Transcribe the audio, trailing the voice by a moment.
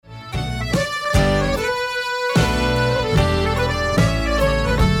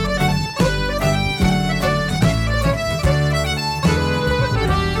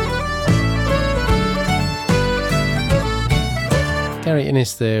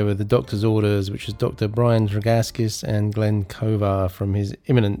Innes there with The Doctor's Orders, which is Dr. Brian Dragaskis and Glenn Kovar from his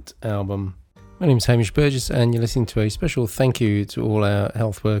Imminent album. My name is Hamish Burgess, and you're listening to a special thank you to all our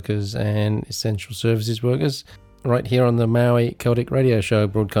health workers and essential services workers right here on the Maui Celtic Radio Show,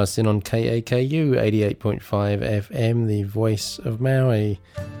 broadcasting on KAKU 88.5 FM, the voice of Maui.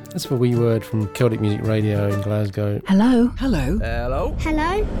 That's a wee word from Celtic Music Radio in Glasgow. Hello. Hello. Hello.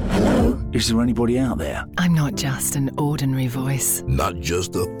 Hello. Hello. Is there anybody out there? I'm not just an ordinary voice. Not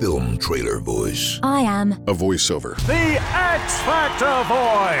just a film trailer voice. I am A voiceover. The X Factor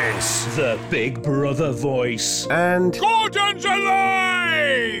voice. The Big Brother voice. And Gordon's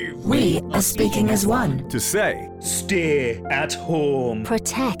alive! We are speaking as one. to say, Stay at home.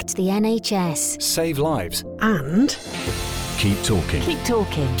 protect the NHS. save lives. And Keep talking. Keep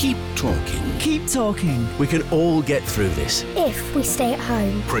talking. Keep talking. keep talking. We can all get through this. If we stay at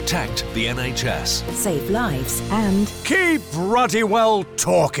home. Protect the NHS. Save lives. And Keep ruddy well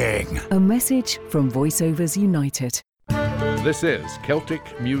talking. a message from Voiceovers United. This is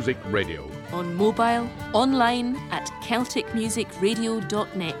Celtic Music Radio. On mobile, online at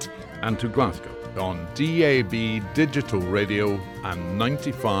celticmusicradio.net. And to Glasgow on DAB Digital Radio and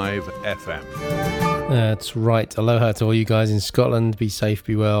 95 FM. That's right. Aloha to all you guys in Scotland. Be safe,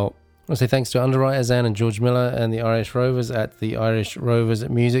 be well. I want to say thanks to underwriters Anne and George Miller and the Irish Rovers at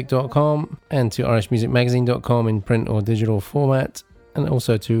theirishrovers@music.com and to irishmusicmagazine.com in print or digital format, and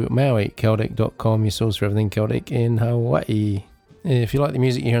also to mauiceltic.com, your source for everything Celtic in Hawaii. If you like the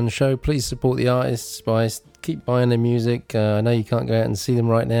music you hear on the show, please support the artists by keep buying their music. I know you can't go out and see them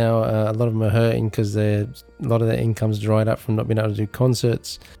right now. A lot of them are hurting because a lot of their income's dried up from not being able to do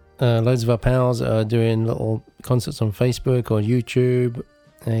concerts. Loads of our pals are doing little concerts on Facebook or YouTube,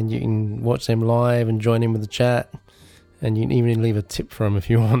 and you can watch them live and join in with the chat, and you can even leave a tip for them if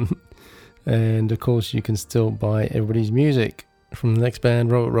you want. And of course you can still buy everybody's music. From the next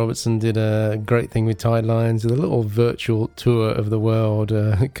band, Robert Robertson did a great thing with Tidelines, did a little virtual tour of the world,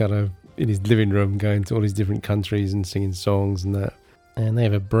 kind of in his living room, going to all these different countries and singing songs and that. And they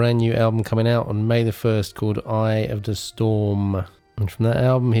have a brand new album coming out on May the 1st called Eye of the Storm. And from that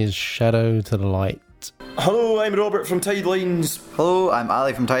album, here's Shadow to the Light. Hello, I'm Robert from Tidelines. Hello, I'm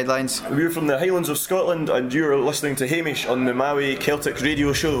Ali from Tidelines. We're from the Highlands of Scotland, and you're listening to Hamish on the Maui Celtic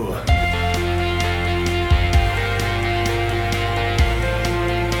Radio Show.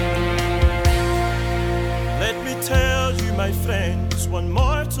 Let me tell you, my friends, one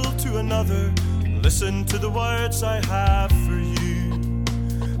mortal to another, listen to the words I have for you.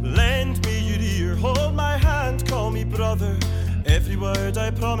 Lend me your ear, hold my hand, call me brother. Every word I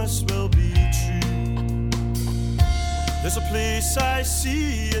promise will be true. There's a place I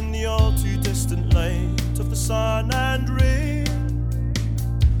see in the all too distant light of the sun and rain,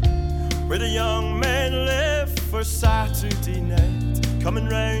 where the young men live for Saturday night, coming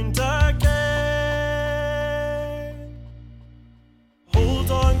round again. Hold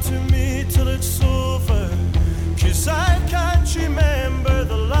on to me till it's over, 'cause I can't remember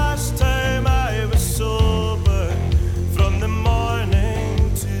the last time I was sober. From the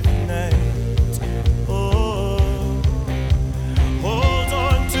morning to the night, oh, hold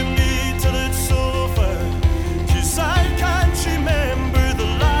on to me till it's over, 'cause I can't remember the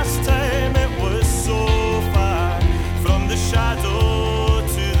last time it was so far, from the shadow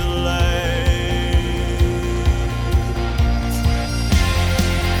to the light.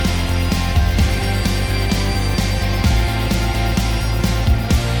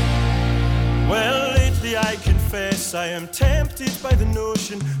 Well, lately I confess I am tempted by the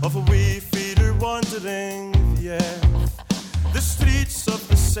notion of a wayfarer wandering the earth. The streets of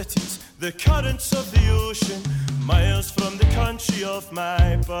the cities, the currents of the ocean, miles from the country of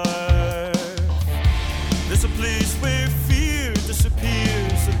my birth. There's a place where fear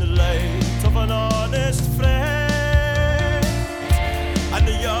disappears in the light of an honest friend, and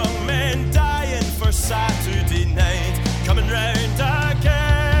the young men dying for Saturday night, coming round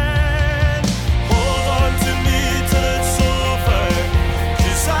again. Hold on to me till it's over,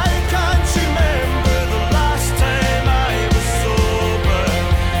 'cause I can't remember the last time I was sober.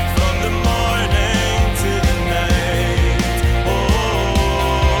 From the morning to the night, oh,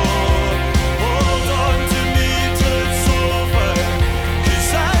 hold on to me till it's over,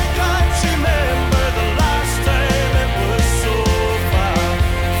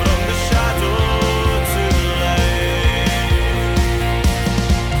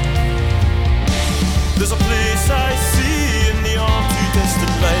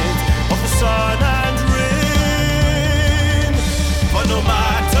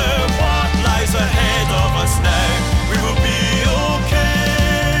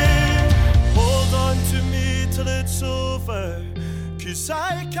 'cause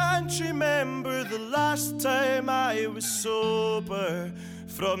I can't remember the last time I was sober.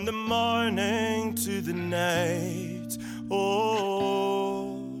 From the morning to the night.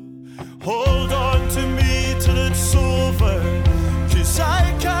 Oh, hold on to me till it's over, 'cause I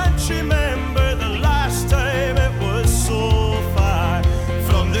can't remember the last time it was so far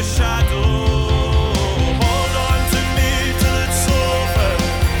from the shadow. Hold on to me till it's over,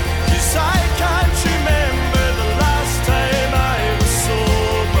 'cause I can't remember the last time I was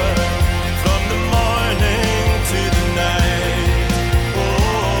sober. From the morning to the night. Oh,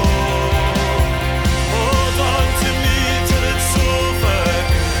 hold on to me till it's over,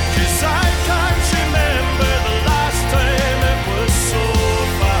 'cause I can't remember the last time it was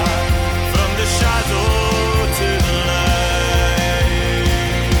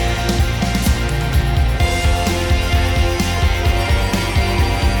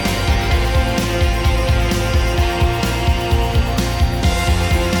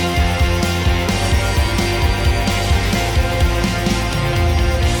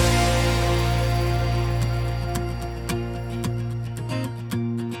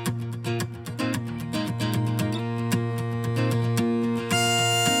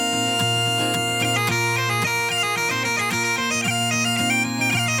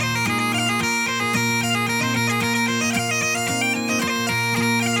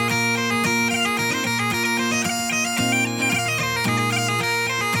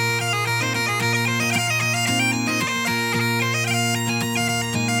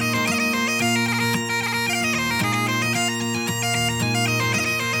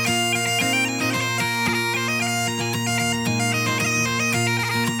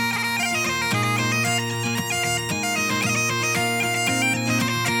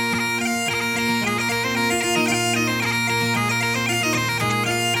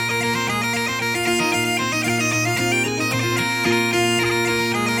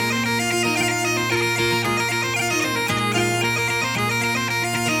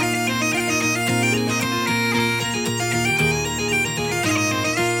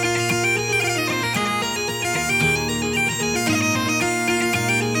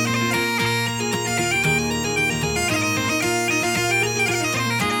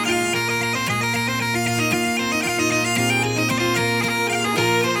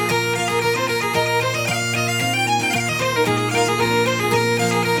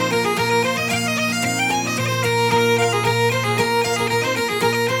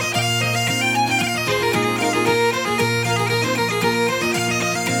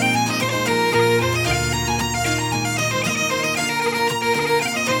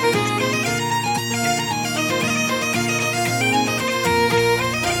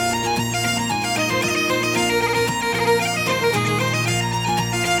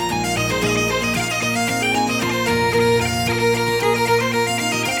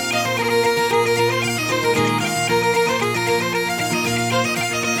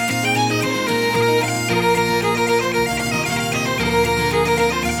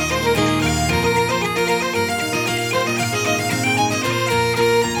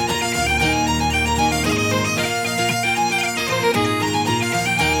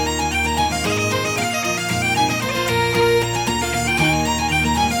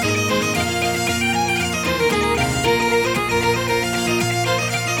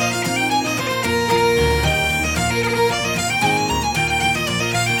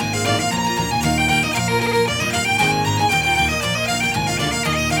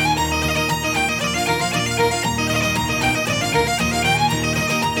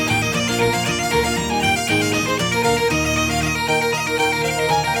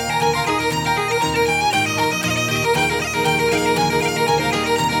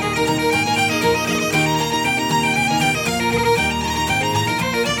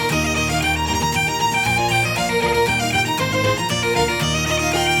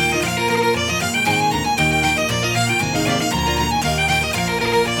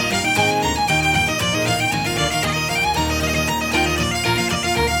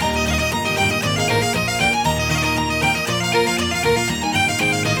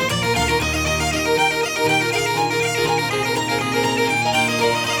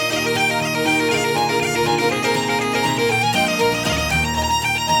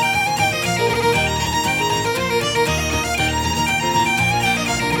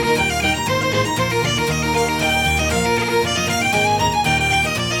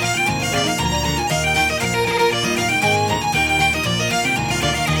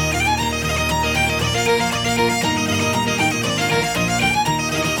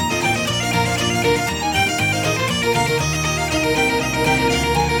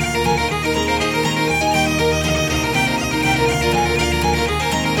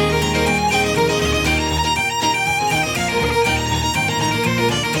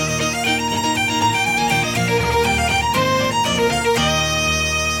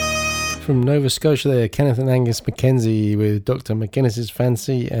Nova Scotia there, Kenneth and Angus Mackenzie with Dr. McInnes's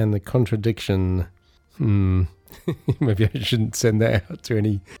Fancy and The Contradiction. Maybe I shouldn't send that out to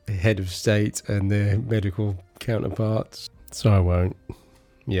any head of state and their medical counterparts. So I won't.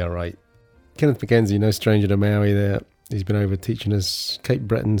 Yeah, right. Kenneth Mackenzie, no stranger to Maui there. He's been over teaching us Cape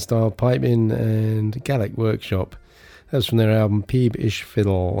Breton style piping and Gaelic workshop. That was from their album Peebish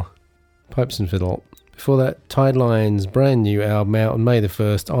Fiddle. Pipes and Fiddle. Before that, Tideline's brand new album out on May the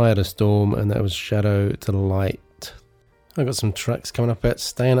 1st, I Had a Storm, and that was Shadow to the Light. I've got some tracks coming up at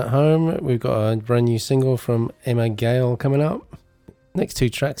Staying at Home. We've got a brand new single from Emma Gale coming up. Next two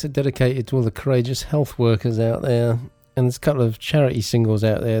tracks are dedicated to all the courageous health workers out there. And there's a couple of charity singles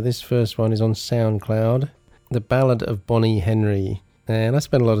out there. This first one is on SoundCloud. The Ballad of Bonnie Henry. And I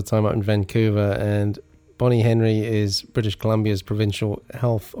spent a lot of time up in Vancouver, and Bonnie Henry is British Columbia's provincial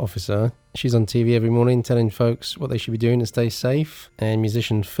health officer. She's on TV every morning telling folks what they should be doing to stay safe. And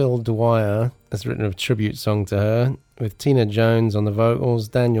musician Phil Dwyer has written a tribute song to her, with Tina Jones on the vocals,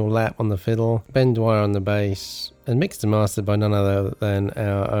 Daniel Lapp on the fiddle, Ben Dwyer on the bass, and mixed and mastered by none other than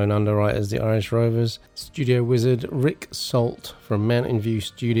our own underwriters, the Irish Rovers, studio wizard Rick Salt from Mountain View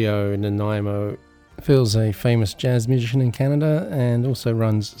Studio in Nanaimo. Phil's a famous jazz musician in Canada and also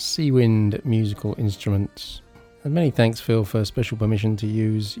runs Seawind Musical Instruments. And many thanks, Phil, for special permission to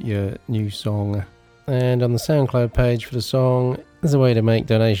use your new song. And on the SoundCloud page for the song, there's a way to make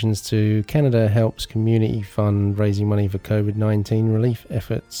donations to Canada Helps Community Fund, raising money for COVID-19 relief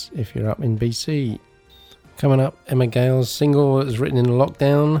efforts if you're up in BC. Coming up, Emma Gale's single that was written in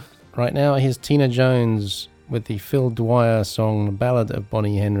lockdown. Right now, here's Tina Jones with the Phil Dwyer song, The Ballad of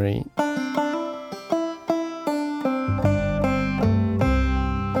Bonnie Henry.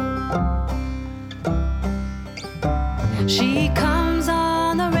 She comes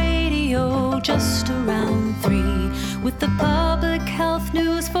on the radio just around 3 with the public health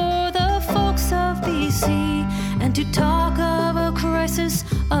news for the folks of BC, and to talk of a crisis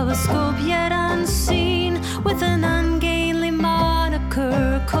of a scope yet unseen with an ungainly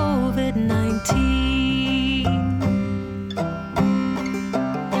moniker,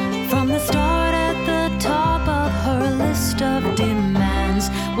 COVID-19. From the start at the top of her list of demands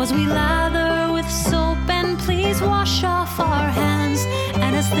was we lather with soap and please wash off our hands.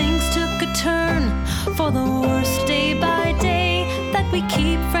 And as things took a turn for the worse day by day, that we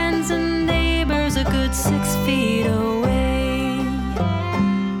keep friends and neighbors a good 6 feet away.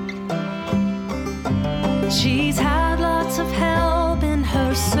 She's had lots of help in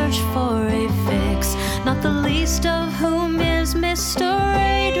her search for a fix, not the least of whom is Mr.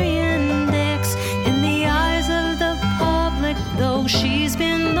 Adrian Dix. In the eyes of the public, though, she's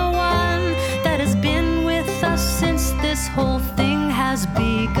been the one that has been with us since this whole thing has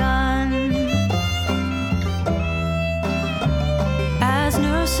begun. As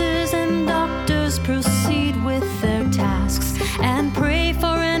nurses and doctors proceed with their tasks and pray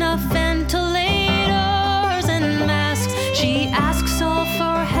for enough ventilators and masks, she asks all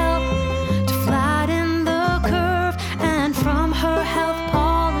for help to flatten the curve, and from her health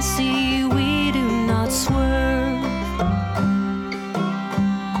policy we do not swerve.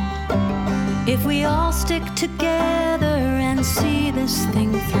 If we all stick together and see this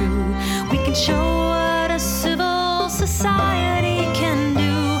thing through, we can show what a civil society can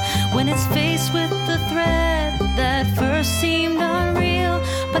do when it's faced with the threat that first seemed unreal,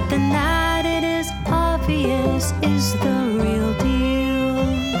 but then that it is obvious is the real deal.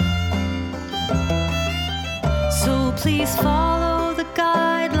 So please follow the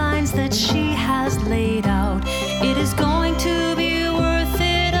guidelines that she has laid out. It is going to be worth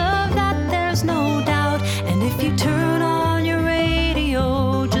it, of that there's no doubt. And if you turn on your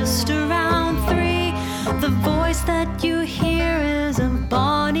radio just around 3, the voice that you hear is of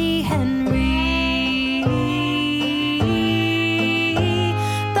Bonnie Henry.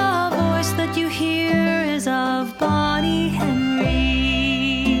 The voice that you hear is of Bonnie Henry.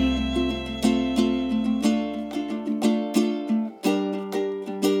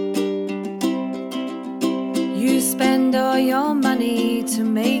 You spend all your money to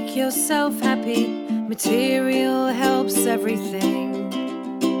make yourself happy. Material helps everything.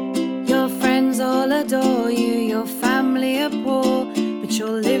 Your friends all adore you, your family are poor, but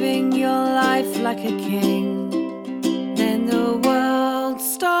you're living your life like a king. Then the world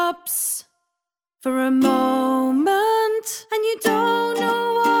stops for a moment, and you don't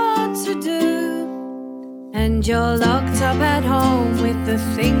know what to do. And you're locked up at home with the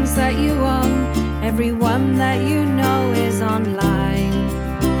things that you own. Everyone that you know is online,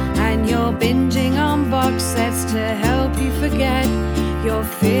 and you're binging on box sets to help you forget your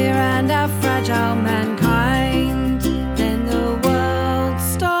fear and our fragile mankind. Then the world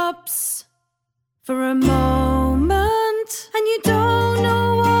stops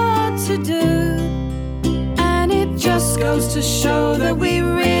goes to show that we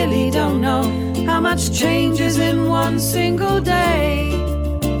really don't know how much changes in one single day.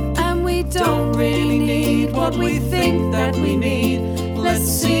 And we don't really need what we think that we need. Let's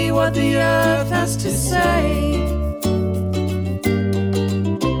see what the earth has to say.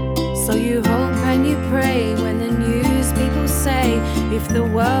 So you hope and you pray when the news people say if the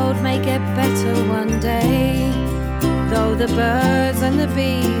world may get better one day. Though the birds and the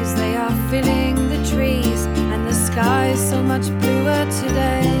bees, they are filling the trees, and the sky's so much bluer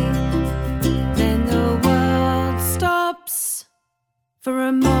today. Then the world stops for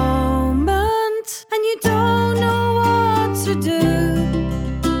a moment, and you don't know what to do,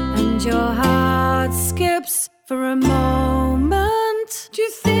 and your heart skips for a moment. Do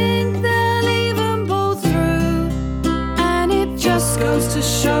you think they'll even pull through? And it just goes to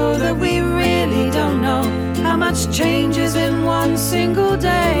show that we really don't know how much changes in one single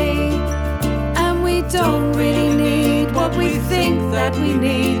day. And we don't really need what we think that we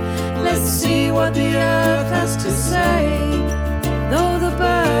need. Let's see what the earth has to say. Though the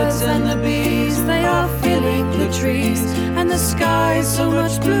birds and the bees, they are filling the trees, and the sky's so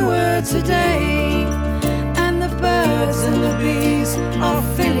much bluer today. And the birds and the bees are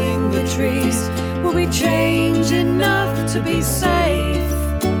filling the trees. Will we change enough to be safe?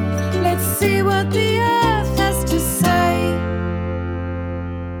 Let's see what the earth has to say.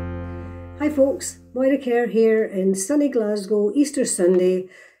 Hi folks, Moira Kerr here in sunny Glasgow, Easter Sunday,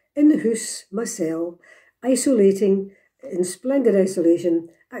 in the house myself, isolating in splendid isolation.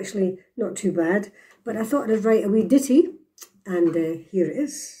 Actually, not too bad, but I thought I'd write a wee ditty, and here it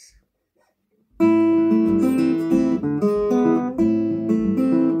is.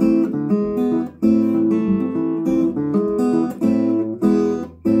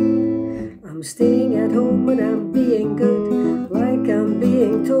 I'm staying at home and I'm being good, like I'm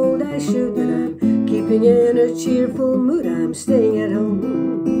being told I should, and I'm keeping in a cheerful mood. I'm staying at home.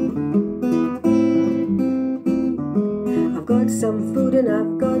 I've got some food and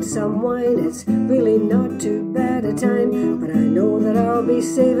I've got some wine. It's really not too bad a time, but I know that I'll be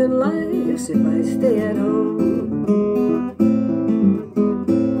saving lives if I stay at home.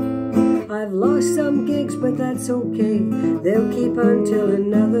 I've lost some gigs, but that's okay. They'll keep until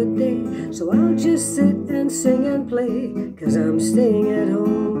another day. So I'll just sit and sing and play, 'cause I'm staying at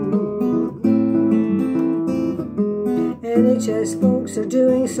home. NHS folks are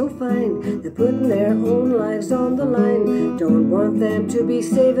doing so fine. They're putting their own lives on the line. Don't want them to be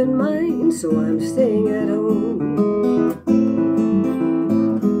saving mine, so I'm staying at home.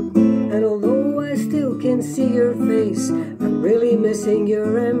 And although I still can see your face, I'm really missing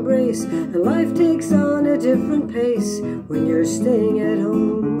your embrace. And life takes on a different pace when you're staying at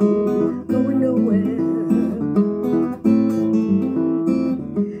home, going nowhere.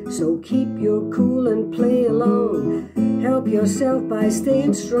 So keep your cool and play along. Help yourself by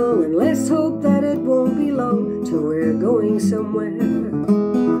staying strong, and let's hope that it won't be long till we're going somewhere.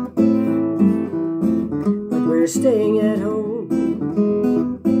 But we're staying at home.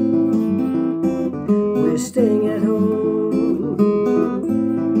 We're staying at home.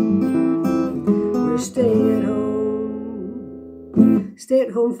 We're staying at home. Stay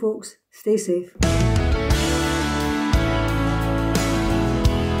at home, folks. Stay safe.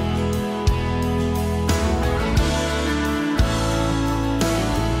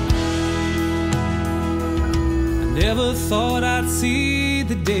 Never thought I'd see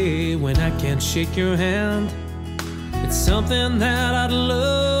the day when I can't shake your hand. It's something that I'd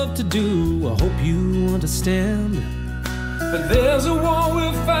love to do, I hope you understand. But there's a war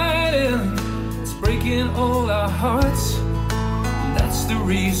we're fighting, it's breaking all our hearts. That's the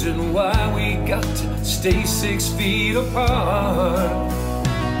reason why we got to stay 6 feet apart.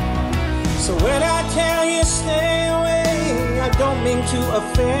 So when I tell you stay away, I don't mean to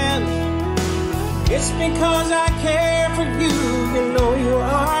offend. It's because I care for you, you know you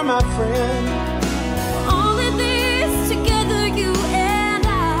are my friend. All of this together, you and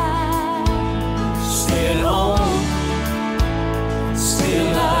I. Stay at home, stay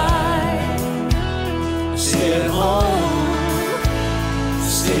alive. Stay at home,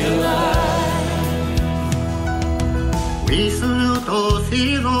 stay alive. We salute those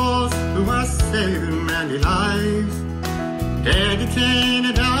heroes who are saving many lives.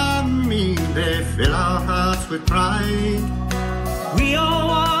 Dedicated army, they fill our hearts with pride. We all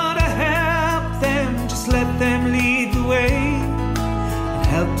want to help them, just let them lead the way. And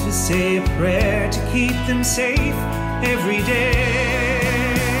help to say a prayer to keep them safe every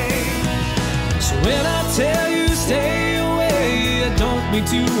day. So when I tell you stay away, I don't mean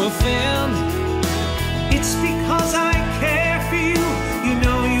to offend. It's because I care for you, you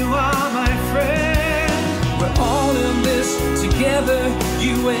know you are my friend. We're all in this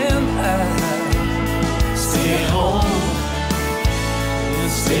you and I stay home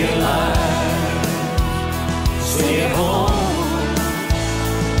and stay alive. Stay home.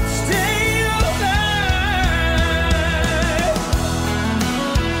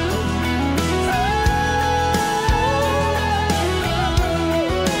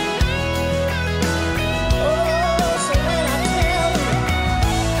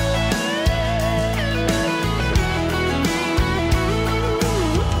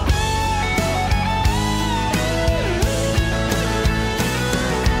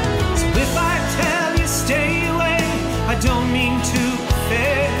 Don't mean to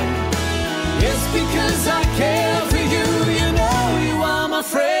offend. It's because I care for you. You know you are my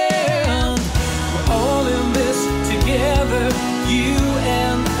friend. We're all in this together, you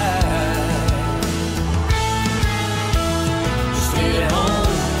and I. Stay at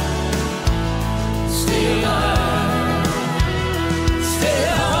home, stay alive. Stay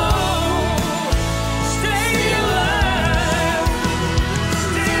at home, stay alive.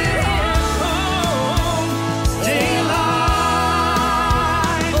 Stay at home, stay alive.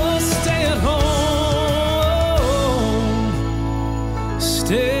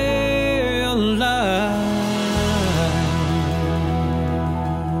 Stay alive.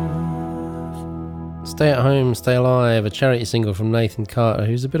 Stay at Home, Stay Alive, a charity single from Nathan Carter,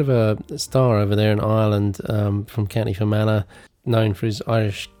 who's a bit of a star over there in Ireland, from County Fermanagh, known for his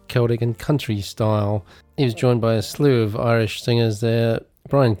Irish, Celtic and country style. He was joined by a slew of Irish singers there: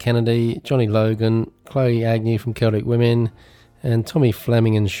 Brian Kennedy, Johnny Logan, Chloe Agnew from Celtic Women, and Tommy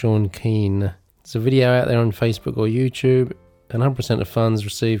Fleming and Sean Keane. There's a video out there on Facebook or YouTube. 100% of funds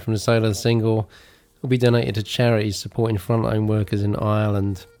received from the sale of the single will be donated to charities supporting frontline workers in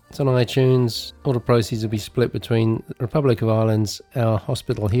Ireland. It's on iTunes. All the proceeds will be split between the Republic of Ireland's Our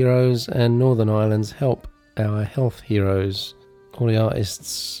Hospital Heroes and Northern Ireland's Help Our Health Heroes. All the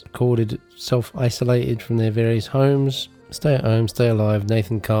artists recorded self-isolated from their various homes. Stay at Home, Stay Alive,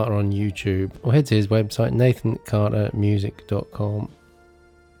 Nathan Carter on YouTube, or head to his website nathancartermusic.com.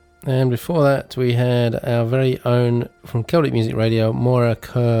 And before that, we had our very own, from Celtic Music Radio, Maura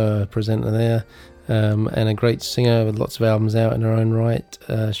Kerr, presenter there, and a great singer with lots of albums out in her own right.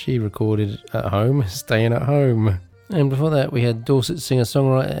 She recorded at home, staying at home. And before that, we had Dorset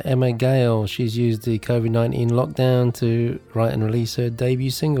singer-songwriter Emma Gale. She's used the COVID-19 lockdown to write and release her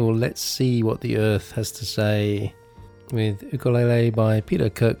debut single, Let's See What the Earth Has to Say, with ukulele by Peter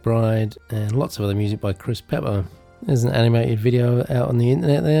Kirkbride and lots of other music by Chris Pepper. There's an animated video out on the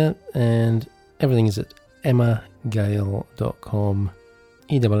internet there, and everything is at emmagale.com.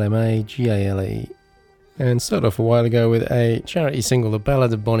 EMMAGALE. And started off a while ago with a charity single, The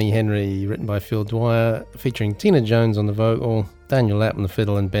Ballad of Bonnie Henry, written by Phil Dwyer, featuring Tina Jones on the vocal, Daniel Lapp on the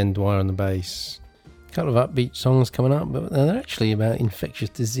fiddle, and Ben Dwyer on the bass. A couple of upbeat songs coming up, but they're actually about infectious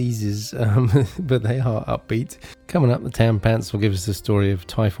diseases, but they are upbeat. Coming up, the Tam Pants will give us the story of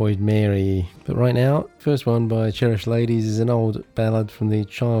Typhoid Mary. But right now, first one by Cherished Ladies is an old ballad from the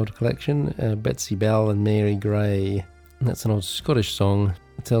Child collection, Betsy Bell and Mary Gray. And that's an old Scottish song.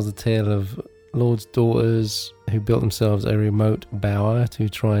 It tells the tale of Lord's daughters who built themselves a remote bower to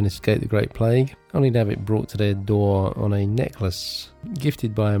try and escape the Great Plague, only to have it brought to their door on a necklace,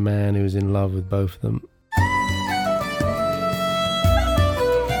 gifted by a man who was in love with both of them.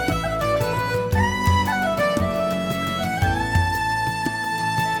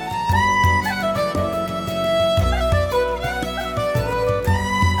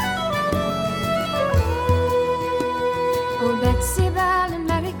 Oh, Betsy Bell and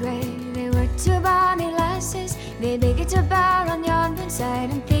Mary Gray, they were two bonny lasses. They begged a bar on yonder side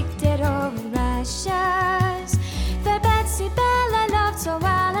and picked it over rashes. Fair Betsy Bell I loved so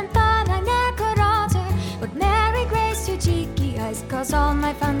well and thought I ne'er could alter, but Mary Gray's two cheeky eyes caused all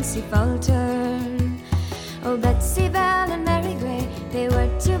my fancy falter. Oh, Betsy Bell and Mary Gray, they were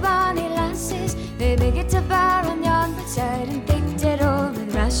two bonny lasses. They begged a bar on yonder side and picked it over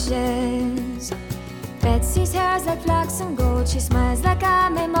rashes. Betsy's hair's like flaxen gold, she smiles like a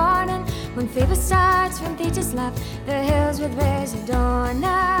May morning when fever starts from Thetis lap, the hills with rays adorning.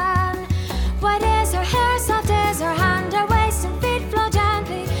 White is her hair, soft is her hand, her waist and feet flow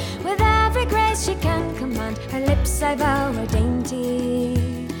gently with every grace she can command. Her lips I vow are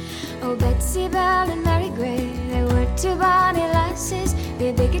dainty. Oh, Betsy Bell and Mary Gray, they were two bonny lasses.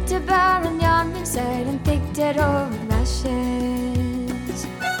 They begged to bar on yonder side and picked it over rashes.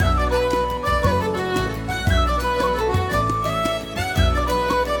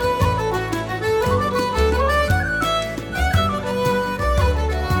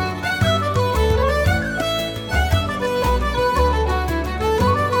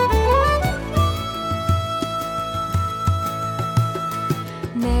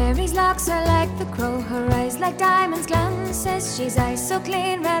 looks are like the crow, her eyes like diamonds glances. She's eyes so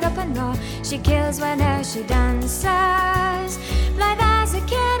clean, red up and raw. She kills whenever she dances. Blithe as a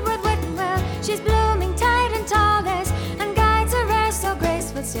kid with wit and will, she's blooming tight and tallest, and guides her hair so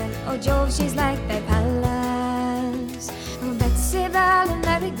graceful still. Oh Jove, she's like thy Pallas. Oh Betsy Bell and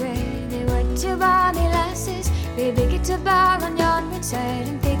Mary Gray, they were two bonny lasses. They bigged a bar on yon side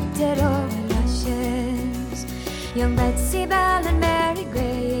and picked it over lashes. Young Betsy Bell and Mary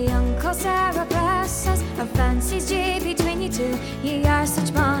Gray, young Sarah Precious, our fancies G between you two, ye are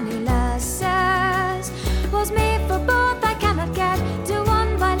such bonny lasses. Was made for both, I cannot get to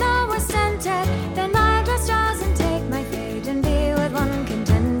one while I was scented. Then I draw straws and take my fate and be with one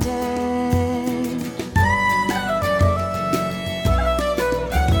contented.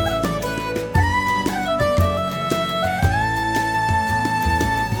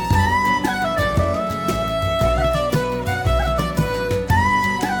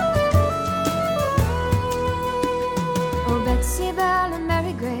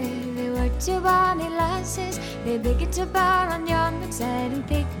 Two bonny lasses, they bigged a bar on yon side and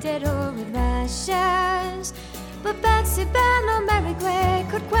picked it over with lashes. But Betsy Bell or Mary Gray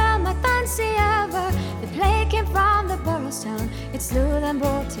could quell my fancy ever. The play came from the borough's town, it slew them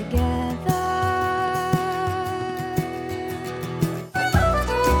both together.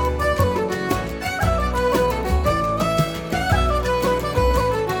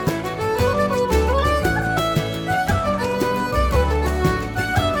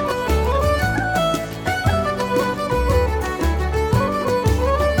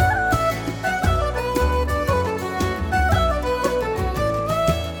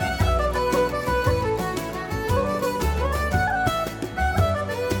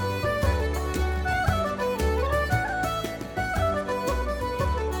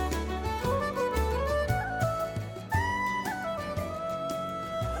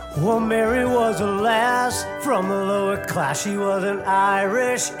 Well, Mary was a lass from the lower class. She was an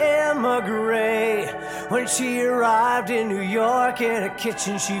Irish immigrant. When she arrived in New York, in a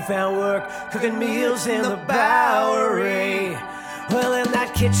kitchen she found work, cooking meals in the Bowery. Well, in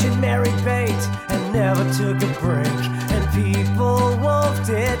that kitchen Mary baked and never took a break, and people wolfed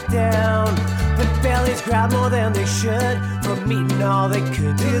it down. But bellies growled more than they should from eating all they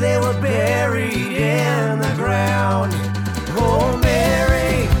could do. They were buried in the ground. Oh,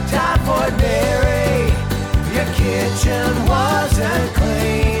 Mary, Typhoid Mary, your kitchen wasn't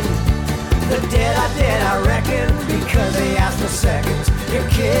clean. The dead are dead, I reckon, because they asked for seconds. Your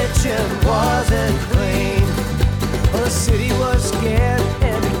kitchen wasn't clean. Well, the city was scared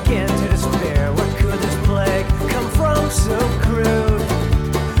and began to despair. Where could this plague come from so crude?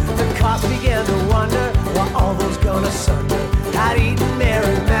 The cops began to wonder why all those gone asunder had eaten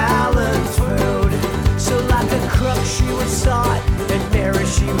Mary Mallon's food. So like a crook she was sought, and Mary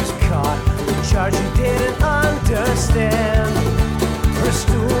she was caught. The charge she didn't understand. Her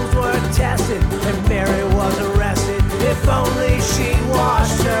stools were tested, and Mary was arrested. If only she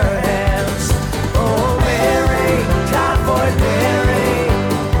washed her hands. Oh Mary, Typhoid Mary,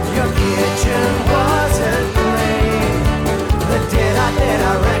 your kitchen wasn't clean. The dead are dead,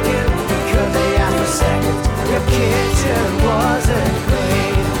 I reckon, because they asked for seconds. Your kitchen wasn't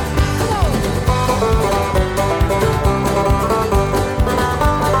clean.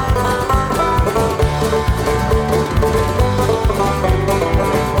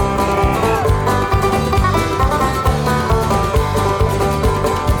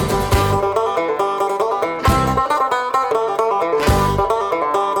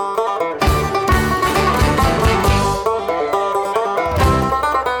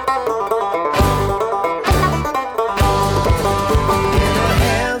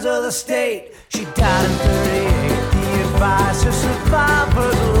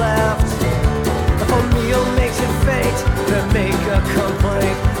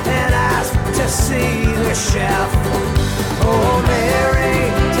 See the chef. Oh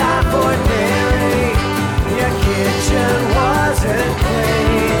Mary, Typhoid Mary, your kitchen wasn't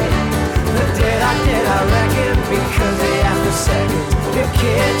clean. The dead are dead, I reckon, because they asked for seconds. Your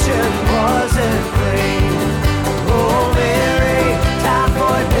kitchen wasn't clean. Oh Mary,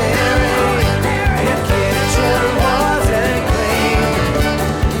 Typhoid Mary, your kitchen wasn't clean.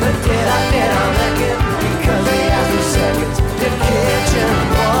 The dead are dead, I reckon, because they asked for seconds. Your kitchen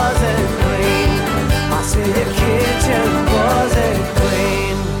wasn't clean. I said your kitchen wasn't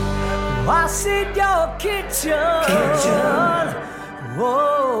clean. I said your kitchen,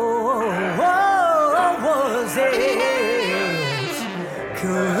 whoa, wasn't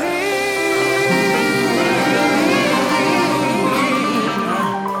clean.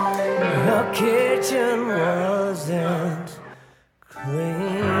 Your kitchen wasn't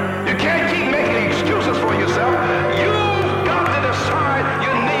clean. You can't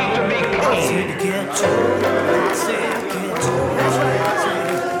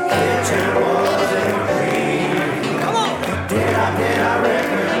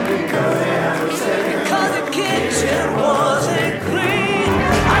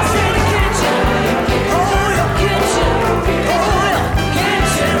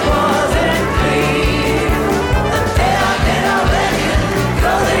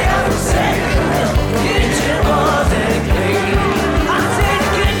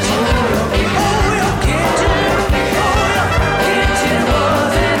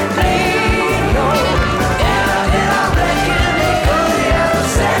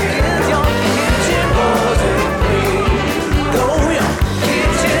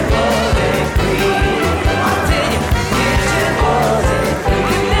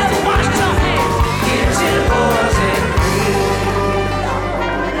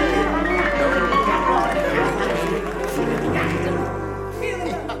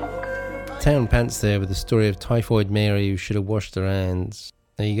Town Pants there with the story of Typhoid Mary who should have washed her hands.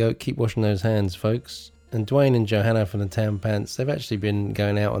 There you go, keep washing those hands, folks. And Dwayne and Johanna from the Town Pants, they've actually been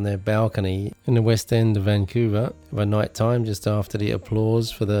going out on their balcony in the West End of Vancouver by night time, just after the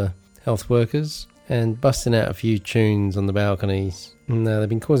applause for the health workers, and busting out a few tunes on the balconies. And they've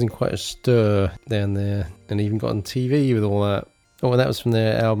been causing quite a stir down there, and even got on TV with all that. Oh, and that was from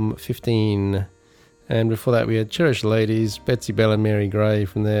their album 15. And before that we had Cherished Ladies, Betsy Bell and Mary Gray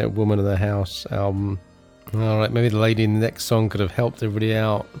from their Woman of the House album. Alright, maybe the lady in the next song could have helped everybody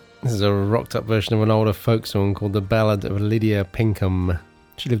out. This is a rocked up version of an older folk song called The Ballad of Lydia Pinkham.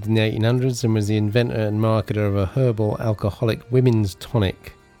 She lived in the 1800s and was the inventor and marketer of a herbal alcoholic women's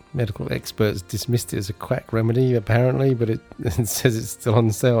tonic. Medical experts dismissed it as a quack remedy apparently, but it says it's still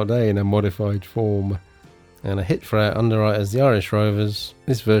on sale today in a modified form. And a hit for our underwriters, the Irish Rovers,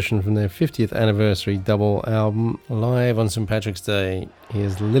 this version from their 50th anniversary double album, live on St. Patrick's Day.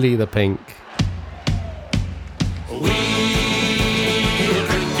 Here's Lily the Pink. We will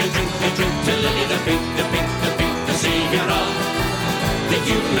drink to Lily the Pink, the savior of the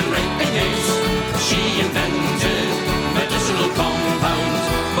human race. She invented medicinal compounds,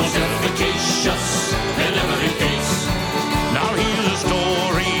 most efficacious in every case. Now here's a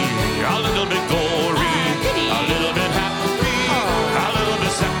story, a little bit gory, a little bit happy, a little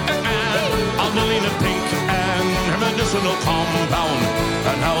bit sad. Of Lily the Pink and her medicinal compound,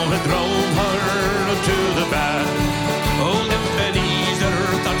 and how it drove her to the bad. Old Ebenezer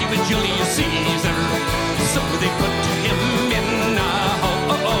thought he was Julius Caesar, so they put him in a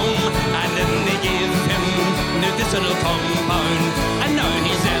home, and then they gave him medicinal compound, and now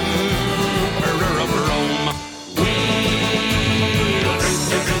he's emperor of Rome. We'll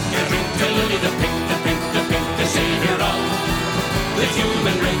drink to Lily the Pink, the savior of the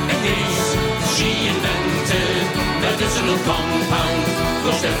human race. She invented medicinal compound,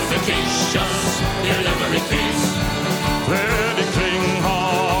 most efficacious in every case. Pretty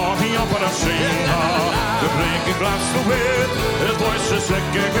Klinghaw, he up on a singer, the breaking glass away, his voice is sick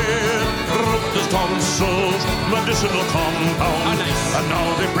again, rubbed his tonsils, medicinal compound, and now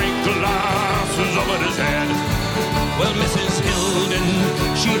they break glasses over his head. Well, Mrs. Hilden,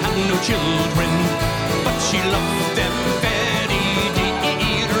 she had no children, but she loved them very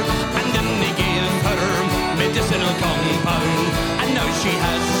dear, and then they gave her medicinal compound, and now she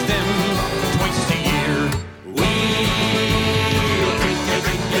has them twice a year. We'll drink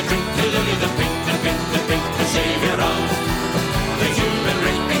to Lily the Pink, the savior of the human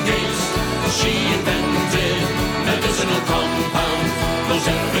race. She invented medicinal compound, most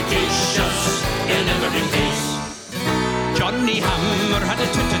efficacious in every case. Johnny Hammer had a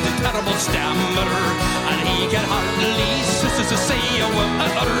terrible stammer, and he could hardly say a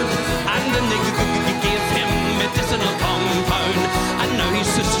word, and then they gave him medicinal compound, and now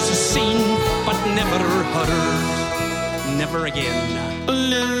he's seen but never heard, never again.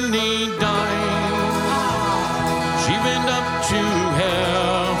 Lily died, she went up to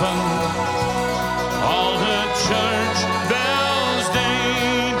heaven, all her church bells they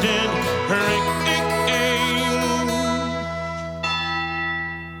did ring.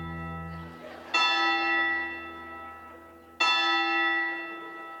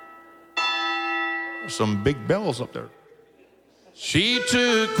 Some big bells up there. She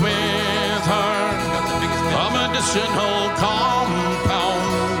took with her a medicinal compound.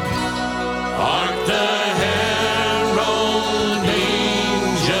 Hark the herald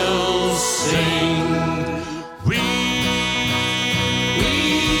angels sing. We'll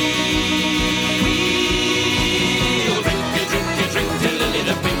drink to Lily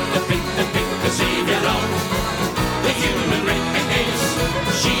the Pink, the savior of the human race.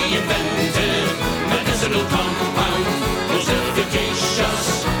 She invented medicinal compound, most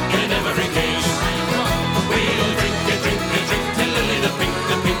efficacious in every case. We'll drink to Lily the Pink,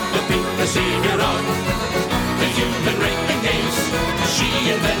 the savior of the human race. She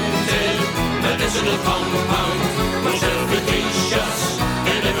invented medicinal compound, most efficacious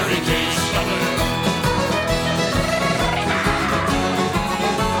in every case.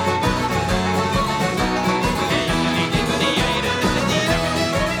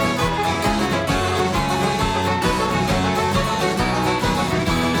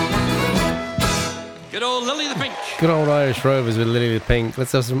 Good old Lily the Pink. Good old Irish Rovers with Lily the Pink.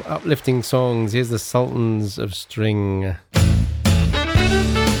 Let's have some uplifting songs. Here's the Sultans of String.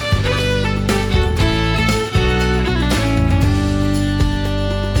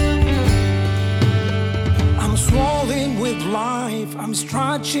 I'm swollen with life, I'm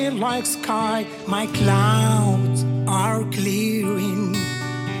stretching like sky. My clouds are clearing.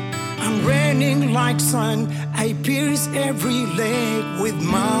 raining like sun. I pierce every leg with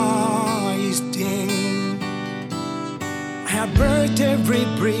my existing. I've burnt every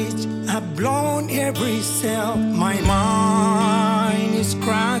bridge, I've blown every cell. My mind is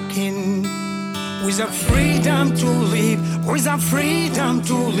cracking. With the freedom to live, with the freedom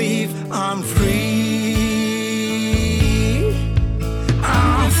to live, I'm free.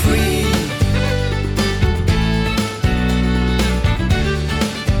 I'm free.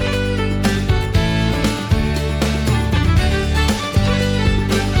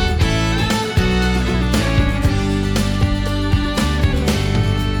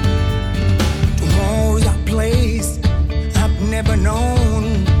 Tomorrow's a place I've never known,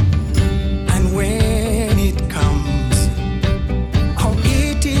 and when it comes, I'll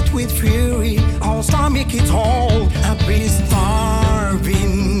eat it with fury. I'll stomach it all. I've been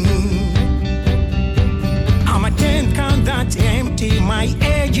starving. I'm a tent can that's empty. My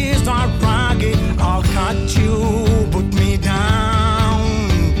edges are rugged. I'll cut you, put me down.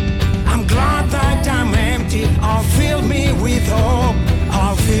 I'm glad that I'm empty. I'll fill me with hope.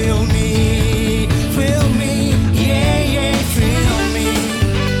 I'll fill me, yeah, yeah, fill me.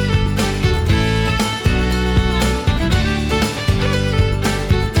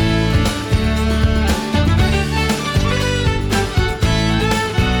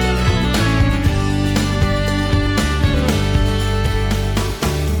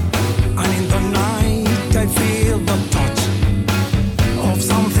 And in the night I feel the touch of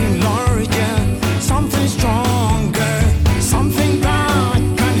something larger, something stronger, something that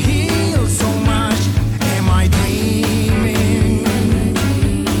can heal so much. Am I dreaming?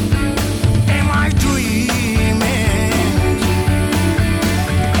 Am I dreaming?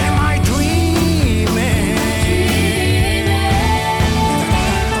 Am I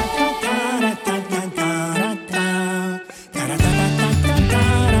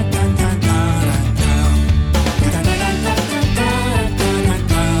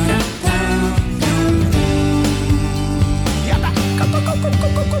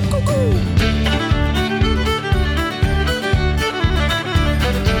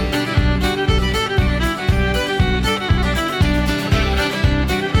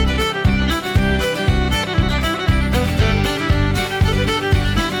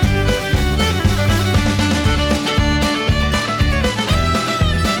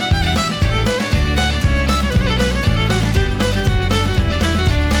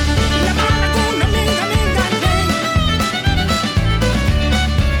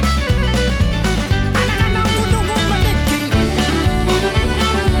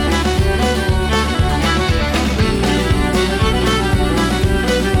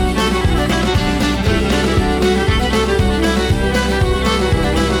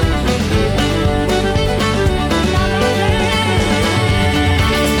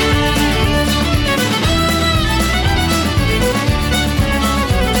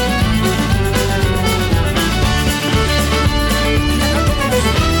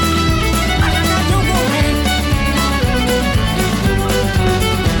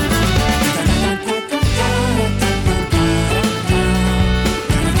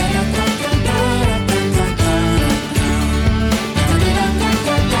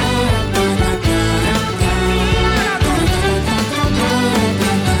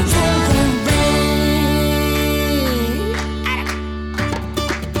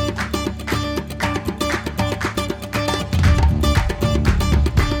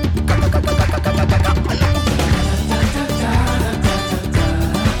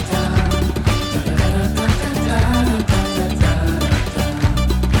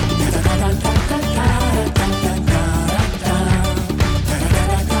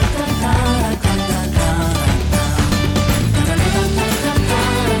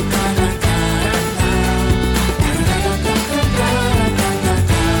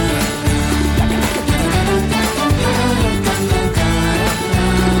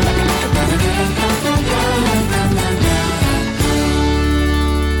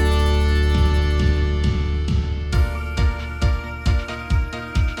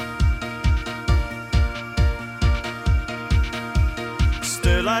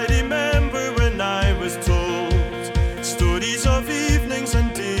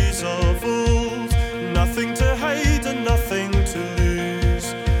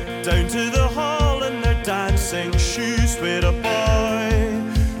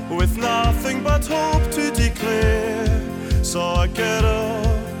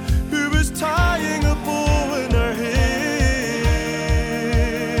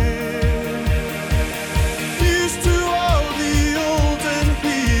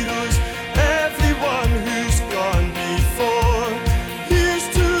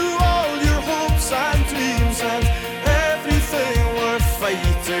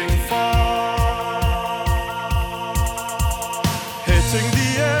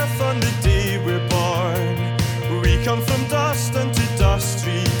earth on the day we're born. We come from dust and to dust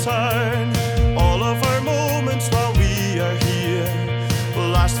return. All of our moments while we are here will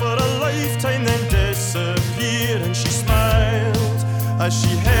last for a lifetime, then disappear. And she smiled as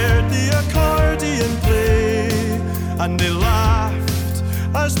she heard the accordion play, and they laughed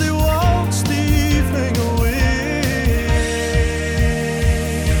as they waltzed the evening away.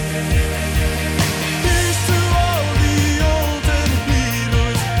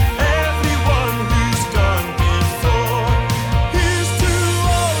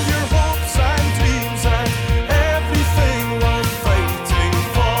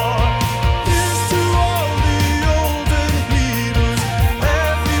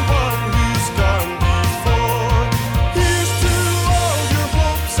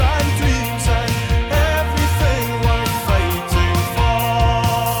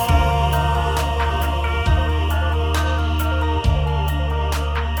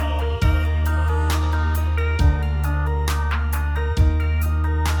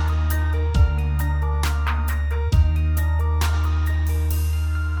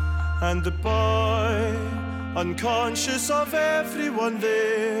 And the boy, unconscious of everyone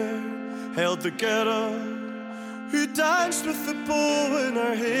there, held the girl who danced with the bow in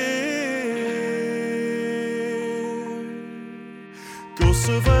her hair. Ghosts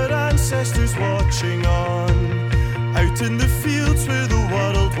of our ancestors watching on, out in the fields where the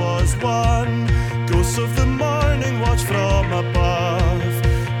world was won. Ghosts of the morning watch from above,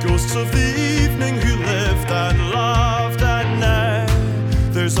 ghosts of the evening who lived and loved. And now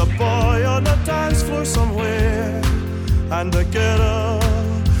there's a boy on a dance floor somewhere, and a girl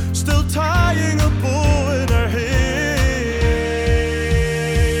still tying a bow in her hair.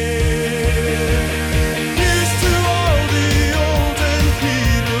 Here's to all the olden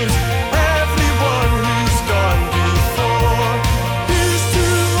heroes, everyone who's gone before. Here's to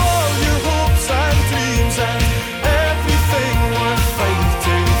all your hopes and dreams and everything worth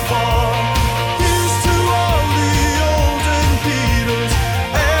fighting for. Here's to all the olden heroes,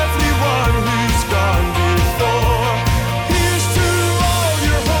 everyone who's gone before. Here's to all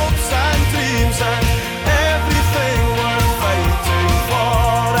your hopes and dreams and everything worth fighting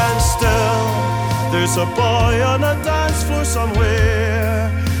for. And still, there's a boy on a dance floor somewhere,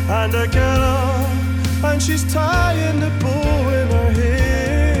 and a girl, and she's tying the bow in her hair.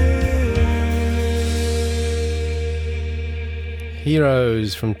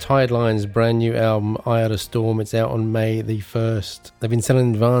 Heroes from Tideline's brand new album Eye of the Storm. It's out on May the 1st. They've been selling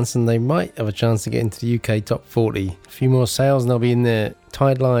in advance and they might have a chance to get into the UK top 40. A few more sales and they'll be in there.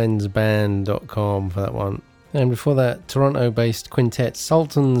 Tidelinesband.com for that one. And before that, Toronto-based quintet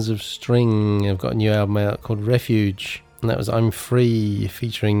Sultans of String have got a new album out called Refuge. And that was I'm Free,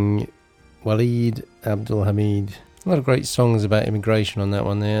 featuring Waleed Abdul Hamid. A lot of great songs about immigration on that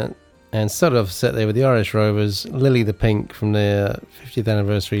one there. And started off set there with the Irish Rovers, Lily the Pink from their 50th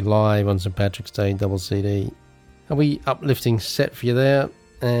anniversary live on St Patrick's Day double CD. A wee uplifting set for you there.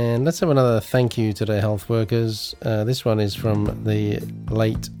 And let's have another thank you to the health workers. This one is from the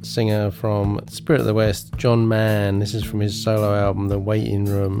late singer from Spirit of the West, John Mann. This is from his solo album, The Waiting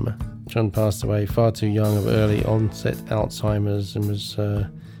Room. John passed away far too young of early onset Alzheimer's and was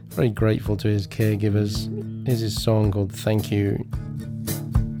very grateful to his caregivers. Here's his song called Thank You.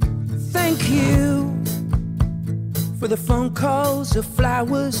 Thank you for the phone calls, the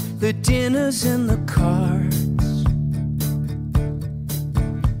flowers, the dinners and the cards.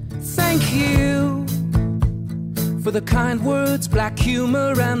 Thank you for the kind words, black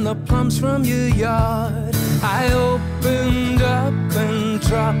humor and the plums from your yard. I opened up and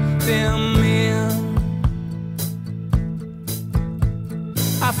dropped them in.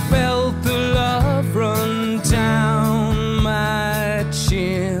 I felt the love run down my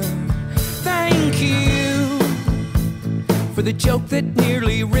chin. Thank you for the joke that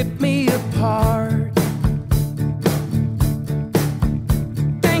nearly ripped me apart.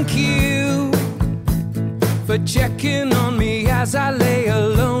 Thank you for checking on me as I lay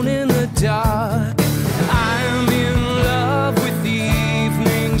alone in the dark. I'm in love with the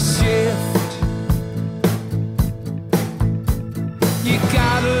evening shift. You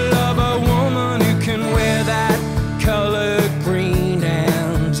gotta love a woman who can wear that color green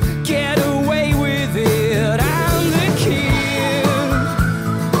and get away with it. I'm the kid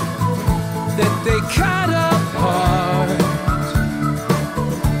that they cut apart,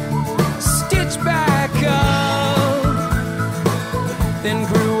 stitch back up, then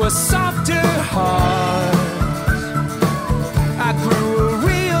grew a softer heart. I grew a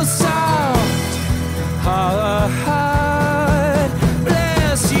real soft heart.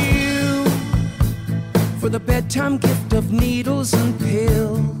 Bless you for the bedtime gift of needles and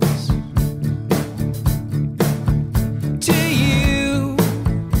pills.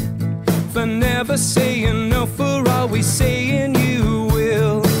 for saying no, for always saying you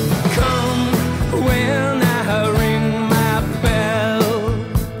will come when I ring my bell.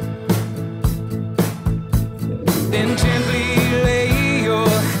 Then gently lay your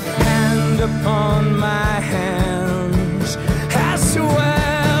hand upon my hands as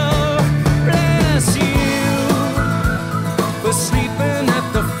well. Bless you for sleeping at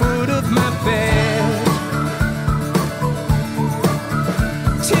the foot of my bed.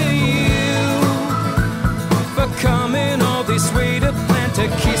 Coming all this way to plant a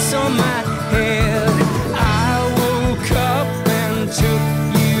kiss on my head. I woke up and took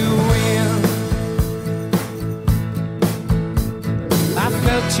you in. I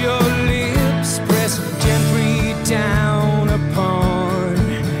felt your lips press gently down upon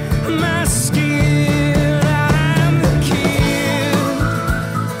my skin. I'm the kid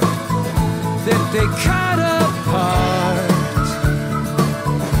that they cut apart,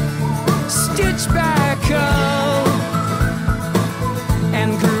 stitched back up,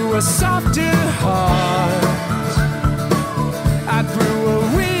 a softer heart. I grew a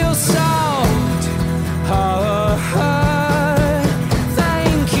real soft heart.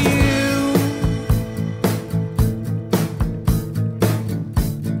 Thank you.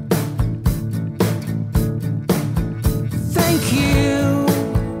 Thank you.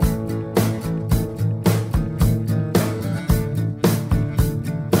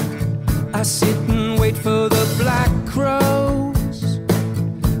 I sit and wait for the black crow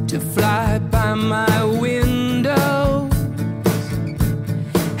to fly by my window.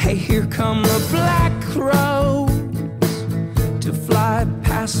 Hey, here come the black crows to fly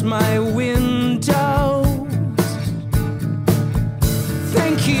past my window.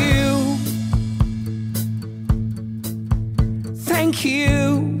 Thank you. Thank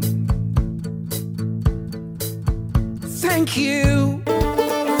you. Thank you.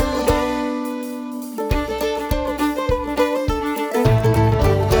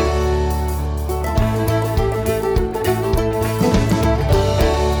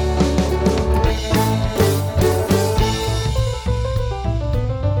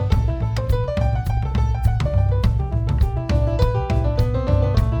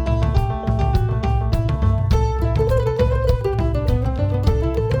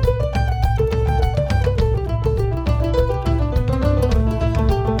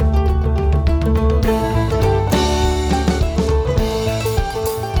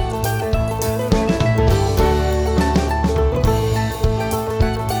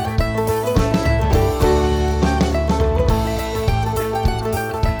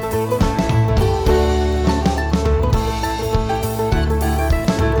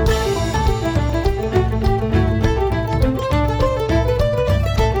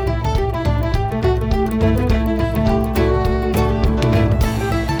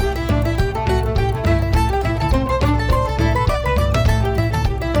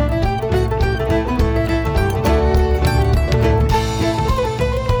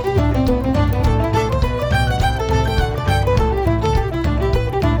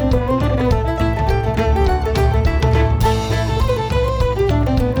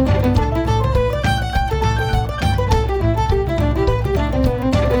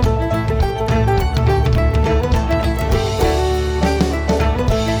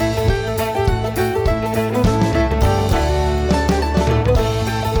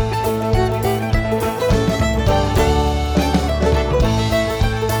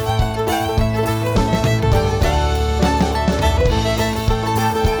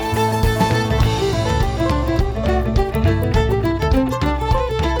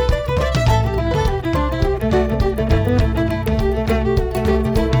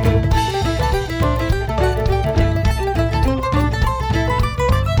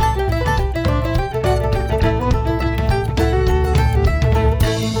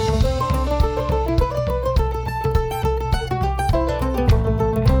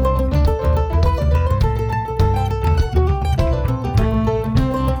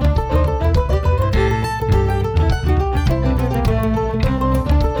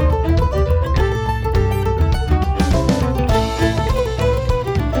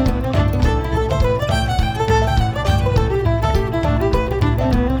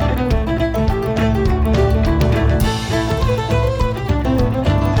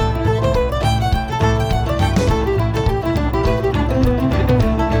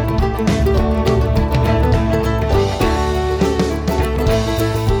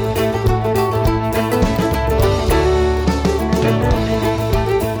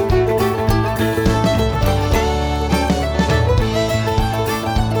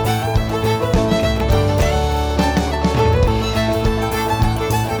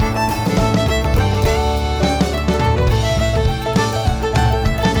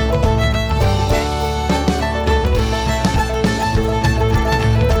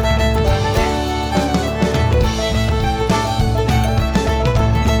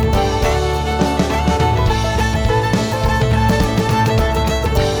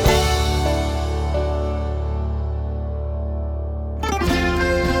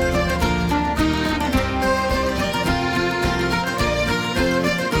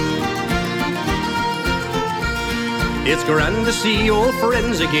 It's grand to see old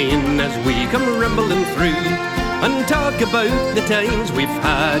friends again as we come rumbling through and talk about the times we've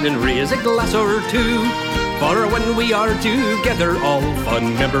had and raise a glass or two. For when we are together, all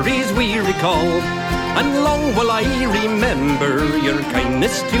fond memories we recall, and long will I remember your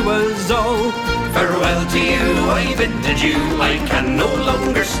kindness to us all. Farewell to you, I bid adieu, I can no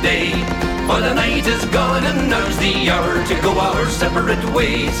longer stay, for the night is gone and now's the hour to go our separate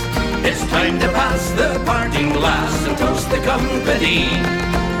ways. It's time to pass the parting glass and toast the company.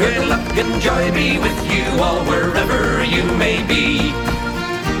 Good luck and joy be with you all wherever you may be.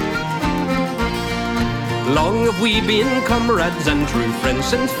 Long have we been comrades and true friends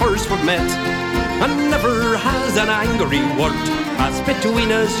since first we've met, and never has an angry word passed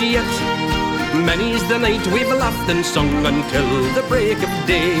between us yet. Many's the night we've laughed and sung until the break of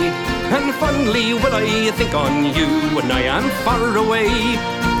day, and fondly will I think on you when I am far away.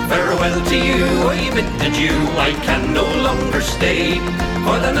 Farewell to you, I bid adieu, I can no longer stay,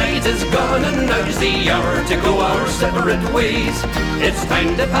 for the night is gone and now's the hour to go our separate ways. It's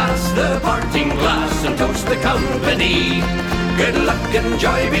time to pass the parting glass and toast the company. Good luck and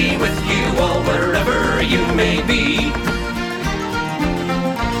joy be with you all wherever you may be.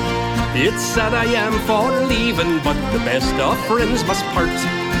 It's sad I am for leaving, but the best of friends must part.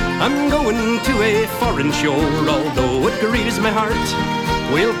 I'm going to a foreign shore, although it grieves my heart.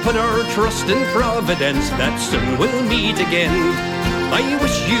 We'll put our trust in Providence that soon we'll meet again. I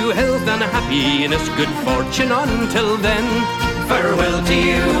wish you health and happiness, good fortune until then. Farewell to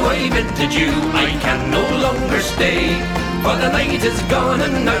you, I bid adieu, I can no longer stay, for the night is gone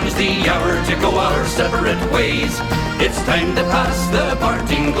and now's the hour to go our separate ways. It's time to pass the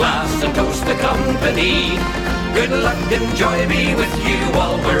parting glass and toast the company. Good luck and joy be with you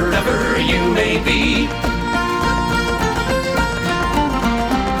all wherever you may be.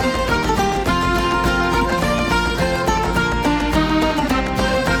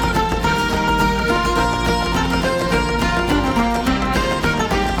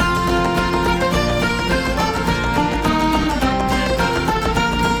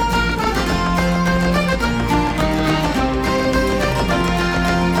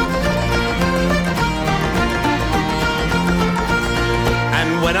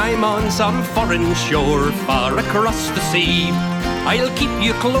 I'm on some foreign shore far across the sea, I'll keep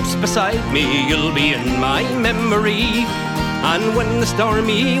you close beside me, you'll be in my memory. And when the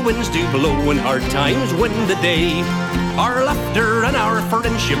stormy winds do blow and hard times win the day, our laughter and our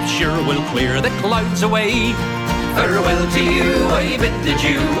friendship sure will clear the clouds away. Farewell to you, I bid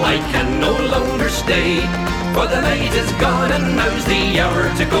adieu, I can no longer stay, for the night is gone and now's the hour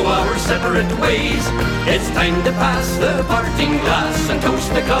to go our separate ways. It's time to pass the parting glass and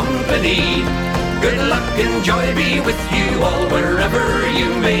toast the company. Good luck and joy be with you all wherever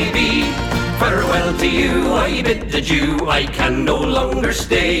you may be. Farewell to you, I bid adieu, I can no longer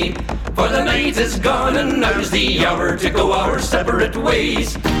stay, for the night is gone and now's the hour to go our separate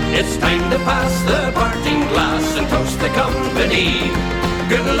ways. It's time to pass the parting glass and toast the company.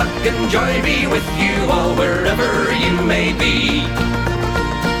 Good luck and joy be with you all wherever you may be.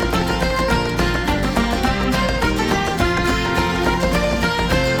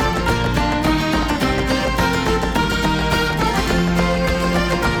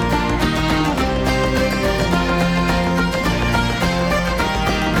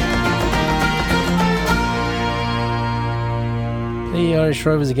 The Irish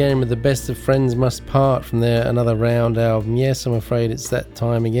Rovers again with the Best of Friends Must Part from their Another Round album. Yes, I'm afraid it's that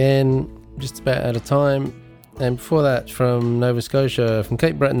time again, just about out of time. And before that, from Nova Scotia, from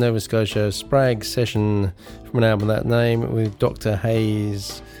Cape Breton, Nova Scotia, Sprague Session from an album of that name with Dr.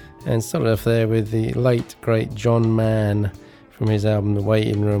 Hayes. And started off there with the late, great John Mann from his album The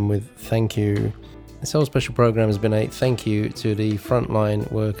Waiting Room with Thankyou. This whole special program has been a thank you to the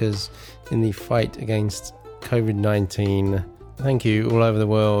frontline workers in the fight against COVID-19. Thank you all over the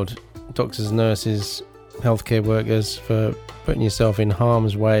world, doctors, nurses, healthcare workers, for putting yourself in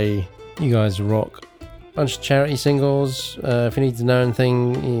harm's way. You guys rock. Bunch of charity singles. If you need to know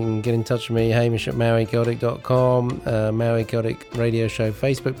anything, you can get in touch with me, Hamish at MauiCeltic.com, Maui Celtic Radio Show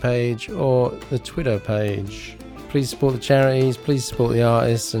Facebook page, or the Twitter page. Please support the charities, please support the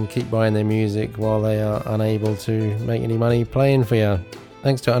artists, and keep buying their music while they are unable to make any money playing for you.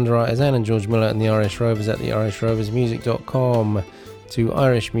 Thanks to underwriters Anne and George Miller and the Irish Rovers at theirishroversmusic.com, to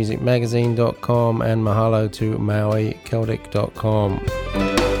irishmusicmagazine.com, and mahalo to MauiCeltic.com.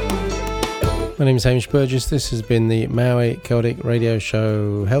 My name is Hamish Burgess. This has been the Maui Celtic Radio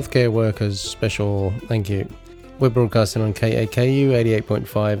Show Healthcare Workers Special. Thank you. We're broadcasting on KAKU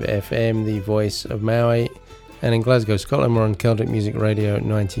 88.5 FM, the voice of Maui, and in Glasgow, Scotland, we're on Celtic Music Radio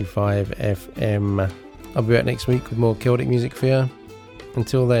 95 FM. I'll be back next week with more Celtic music for you.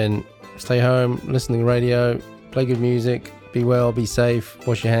 Until then, stay home, listen to the radio, play good music, be well, be safe,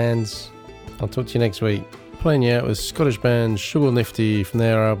 wash your hands. I'll talk to you next week. Playing you out with Scottish band Sugar Nifty from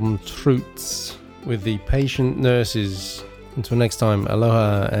their album Truths with the Patient Nurses. Until next time,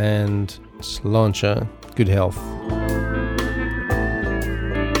 aloha and sláinte, good health.